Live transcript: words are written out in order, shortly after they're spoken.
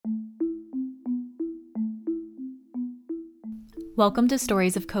Welcome to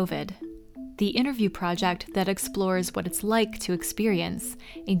Stories of COVID, the interview project that explores what it's like to experience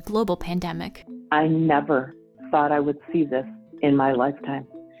a global pandemic. I never thought I would see this in my lifetime.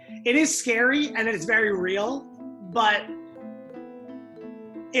 It is scary and it's very real, but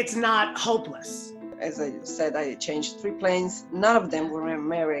it's not hopeless. As I said, I changed 3 planes. None of them were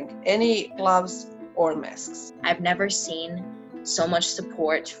wearing any gloves or masks. I've never seen so much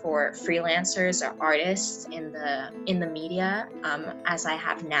support for freelancers or artists in the media as I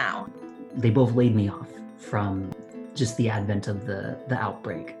have now. They both laid me off from just the advent of the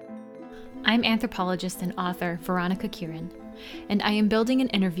outbreak. I'm anthropologist and author Veronica Kieran, and I am building an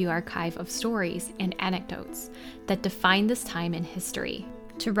interview archive of stories and anecdotes that define this time in history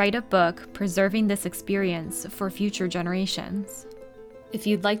to write a book preserving this experience for future generations. If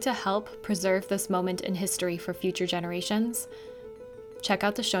you'd like to help preserve this moment in history for future generations, check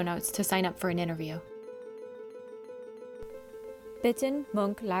out the show notes to sign up for an interview. Bitten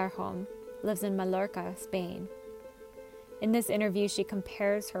Munk Larholm lives in Mallorca, Spain. In this interview, she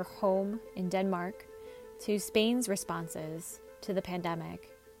compares her home in Denmark to Spain's responses to the pandemic.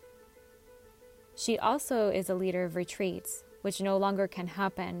 She also is a leader of retreats, which no longer can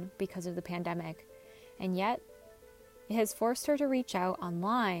happen because of the pandemic, and yet it has forced her to reach out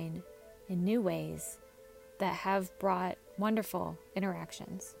online in new ways that have brought wonderful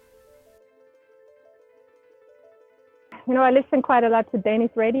interactions. You know, I listen quite a lot to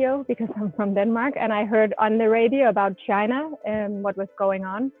Danish radio because I'm from Denmark, and I heard on the radio about China and what was going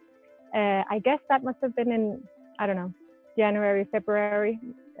on. I guess that must have been in, January, February.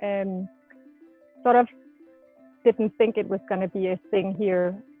 Sort of didn't think it was going to be a thing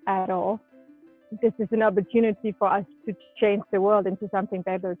here at all. This is an opportunity for us to change the world into something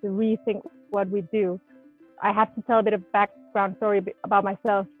better, to rethink what we do. I have to tell a bit of background story about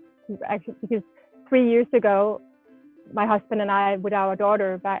myself, actually, because 3 years ago, my husband and I, with our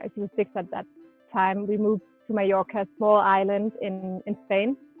daughter, she was 6 at that time, we moved to Mallorca, a small island in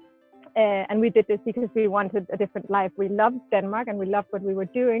Spain. And we did this because we wanted a different life. We loved Denmark and we loved what we were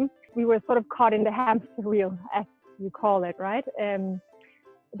doing. We were sort of caught in the hamster wheel, as you call it, right?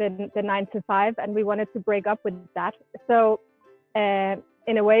 The 9 to 5, and we wanted to break up with that. So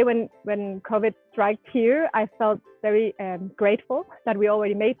in a way, when COVID struck here, I felt very grateful that we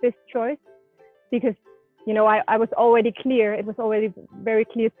already made this choice, because, you know, I was already clear. It was already very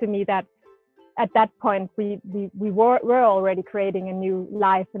clear to me that at that point we were already creating a new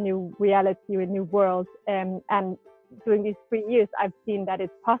life, a new reality, a new world. And during these 3 years, I've seen that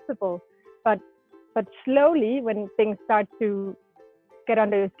it's possible. But slowly, when things start to get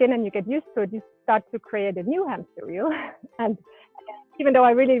under your skin and you get used to it, you start to create a new hamster wheel. And even though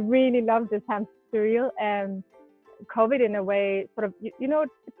I really, really love this hamster wheel, COVID in a way sort of, it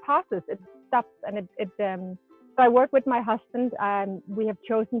passes, it stops, and so I work with my husband, and we have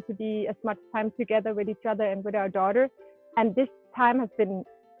chosen to be as much time together with each other and with our daughter. And this time it's been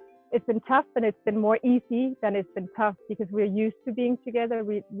tough, and it's been more easy than it's been tough, because we're used to being together.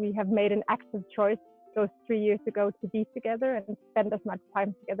 We have made an active choice those 3 years ago to be together and spend as much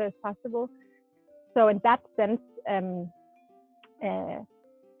time together as possible. So in that sense,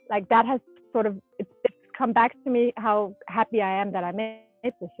 that has sort of, it's come back to me how happy I am that I made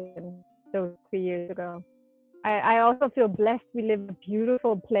this decision those 3 years ago. I also feel blessed. We live in a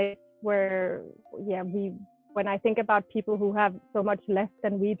beautiful place where, when I think about people who have so much less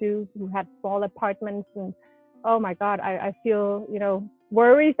than we do, who have small apartments, and oh my God, I feel,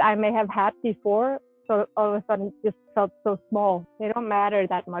 worries I may have had before, so all of a sudden just felt so small. They don't matter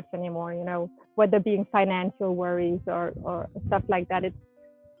that much anymore, whether being financial worries or stuff like that.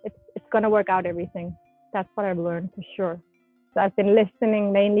 It's going to work out, everything. That's what I've learned for sure. So I've been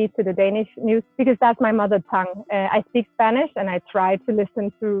listening mainly to the Danish news because that's my mother tongue. I speak Spanish, and I try to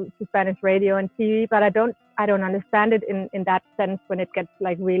listen to Spanish radio and TV, but I don't understand it in that sense when it gets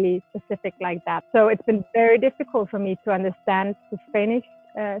like really specific like that. So it's been very difficult for me to understand the Spanish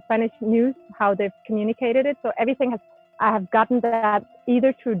news, how they've communicated it. So I have gotten that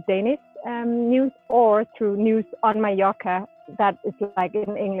either through Danish news or through news on Mallorca that is like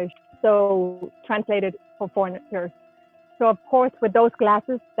in English, so translated for foreigners. So of course, with those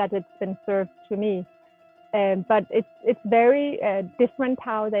glasses, that it's been served to me. But it's very different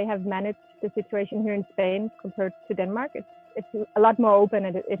how they have managed the situation here in Spain compared to Denmark. It's a lot more open,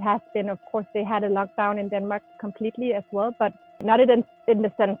 and it has been. Of course, they had a lockdown in Denmark completely as well, but not in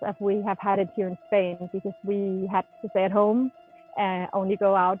the sense of we have had it here in Spain, because we had to stay at home, only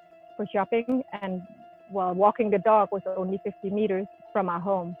go out for shopping, and walking the dog was only 50 meters from our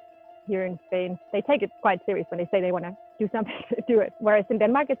home. Here in Spain, they take it quite serious when they say they want to do something to do it. Whereas in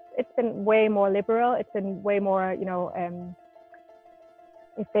Denmark, it's been way more liberal. It's been way more,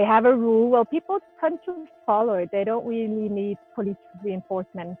 if they have a rule, well, people tend to follow it. They don't really need police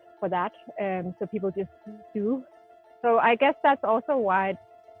reinforcement for that. So people just do. So I guess that's also why it's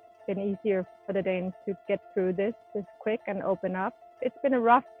been easier for the Danes to get through this quick and open up. It's been a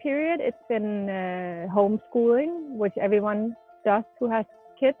rough period. It's been homeschooling, which everyone does who has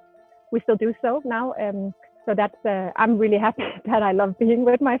kids. We still do so now. So that's, I'm really happy that I love being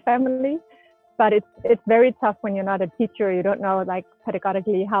with my family. But it's very tough when you're not a teacher. You don't know, like,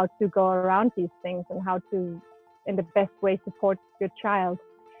 pedagogically how to go around these things and how to, in the best way, support your child.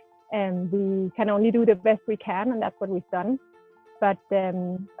 And we can only do the best we can, and that's what we've done. But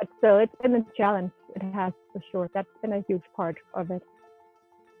still, it's been a challenge. It has, for sure. That's been a huge part of it.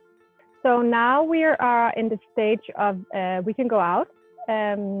 So now we are in the stage of we can go out.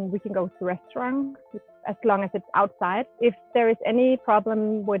 We can go to restaurants as long as it's outside. If there is any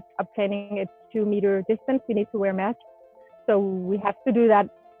problem with obtaining a 2-meter distance, we need to wear masks. So we have to do that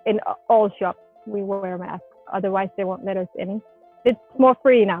in all shops. We wear masks. Otherwise, they won't let us in. It's more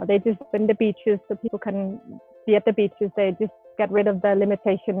free now. They just open the beaches so people can be at the beaches. They just get rid of the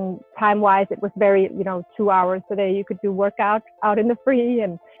limitation time-wise. It was very, 2 hours so that you could do workout out in the free.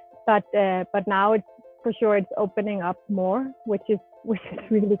 But now it's for sure it's opening up more, which is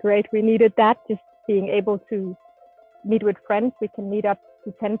really great. We needed that, just being able to meet with friends. We can meet up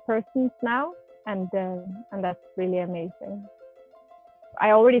to 10 persons now, and that's really amazing.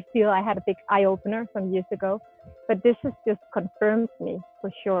 I already feel I had a big eye-opener some years ago, but this has just confirmed me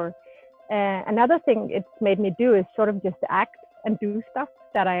for sure. Another thing it's made me do is sort of just act and do stuff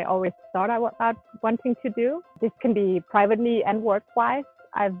that I always thought I was wanting to do. This can be privately and work-wise.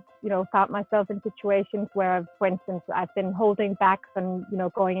 I've, found myself in situations where, for instance, I've been holding back on,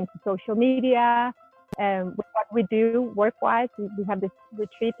 going into social media. With what we do work-wise, we have this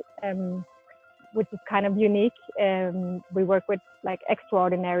retreat, which is kind of unique. We work with like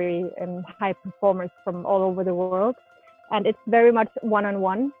extraordinary high performers from all over the world. And it's very much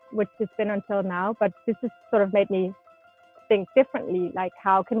one-on-one, which has been until now. But this has sort of made me think differently. Like,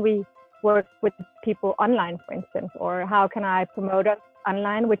 how can we work with people online, for instance? Or how can I promote us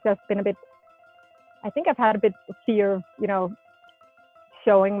online, which has been I think I've had a bit of fear of,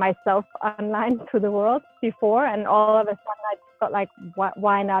 showing myself online to the world before. And all of a sudden I just felt like,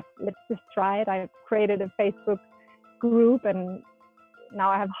 why not? Let's just try it. I created a Facebook group, and now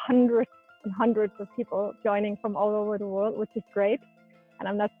I have hundreds and hundreds of people joining from all over the world, which is great. And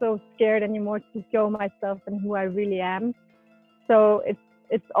I'm not so scared anymore to show myself and who I really am. So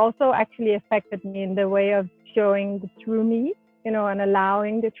it's also actually affected me in the way of showing the true me, and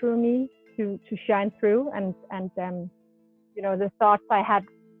allowing the true me to shine through. And the thoughts I had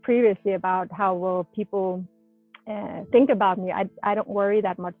previously about how will people think about me, I don't worry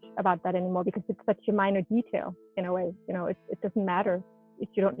that much about that anymore, because it's such a minor detail in a way. It doesn't matter. If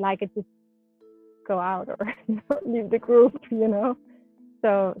you don't like it, just go out or leave the group,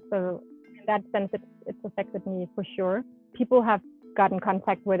 So in that sense, it's affected me for sure. People have got in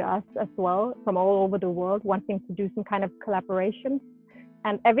contact with us as well from all over the world, wanting to do some kind of collaboration.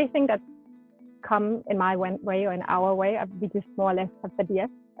 And everything that's come in my way or in our way, we just more or less have said yes.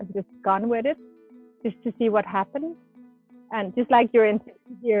 I've just gone with it, just to see what happens. And just like your interview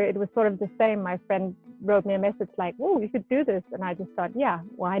here, it was sort of the same. My friend wrote me a message like, "Oh, you should do this," and I just thought, yeah,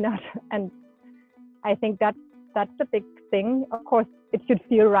 why not? And I think that's a big thing. Of course, it should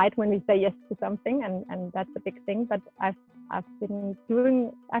feel right when we say yes to something, and that's a big thing. But I've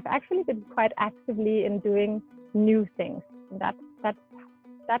actually been quite actively in doing new things. That's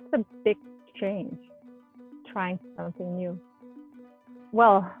a big change, trying something new.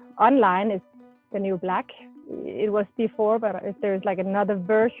 Well, online is the new black. It was before, but if there's like another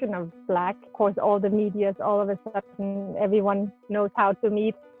version of black, of course, all the medias, all of a sudden, everyone knows how to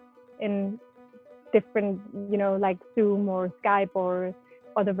meet in different, like Zoom or Skype or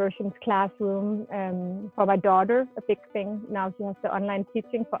other versions, Classroom. For my daughter, a big thing. Now she has the online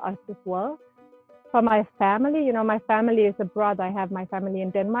teaching. For us as well. For my family, my family is abroad. I have my family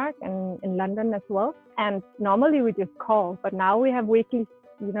in Denmark and in London as well. And normally we just call, but now we have weekly,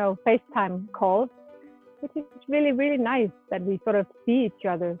 FaceTime calls, which is really, really nice that we sort of see each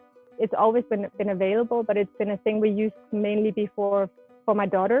other. It's always been available, but it's been a thing we used mainly before for my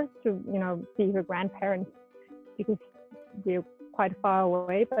daughter to, see her grandparents, because we're quite far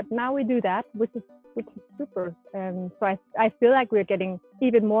away. But now we do that, which is super. So I feel like we're getting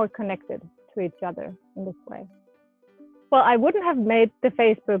even more connected to each other in this way. Well, I wouldn't have made the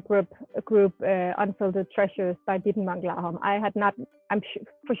Facebook group Unfiltered Treasures by Ditte Munch Larholm. I had not.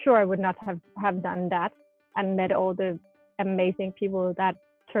 For sure I would not have done that and met all the amazing people that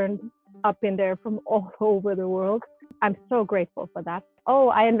turned up in there from all over the world. I'm so grateful for that. Oh,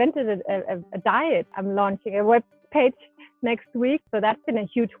 I invented a diet. I'm launching a web page next week. So that's been a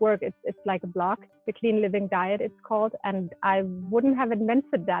huge work. It's like a blog, the Clean Living Diet it's called. And I wouldn't have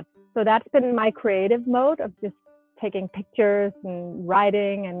invented that. So that's been my creative mode of just taking pictures and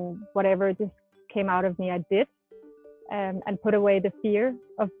writing and whatever just came out of me, I did. And put away the fear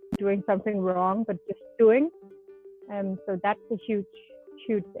of doing something wrong, but just doing. So that's a huge,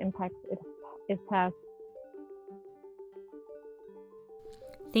 huge impact it has.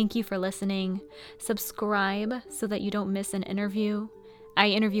 Thank you for listening. Subscribe so that you don't miss an interview. I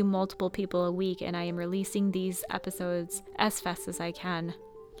interview multiple people a week, and I am releasing these episodes as fast as I can.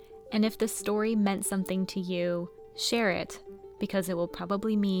 And if the story meant something to you, share it, because it will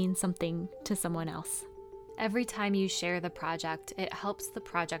probably mean something to someone else. Every time you share the project, it helps the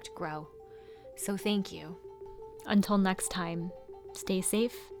project grow. So thank you. Until next time, stay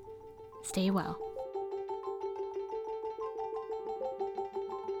safe, stay well.